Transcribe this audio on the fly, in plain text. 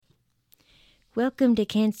Welcome to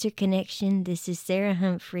Cancer Connection. This is Sarah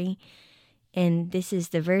Humphrey, and this is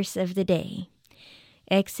the verse of the day.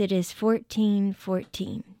 Exodus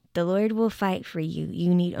 14:14. The Lord will fight for you.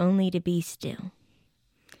 You need only to be still.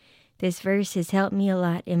 This verse has helped me a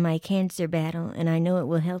lot in my cancer battle, and I know it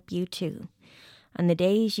will help you too. On the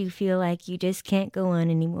days you feel like you just can't go on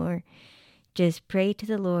anymore, just pray to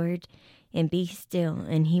the Lord and be still,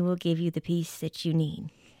 and He will give you the peace that you need.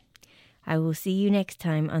 I will see you next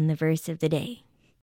time on the verse of the day.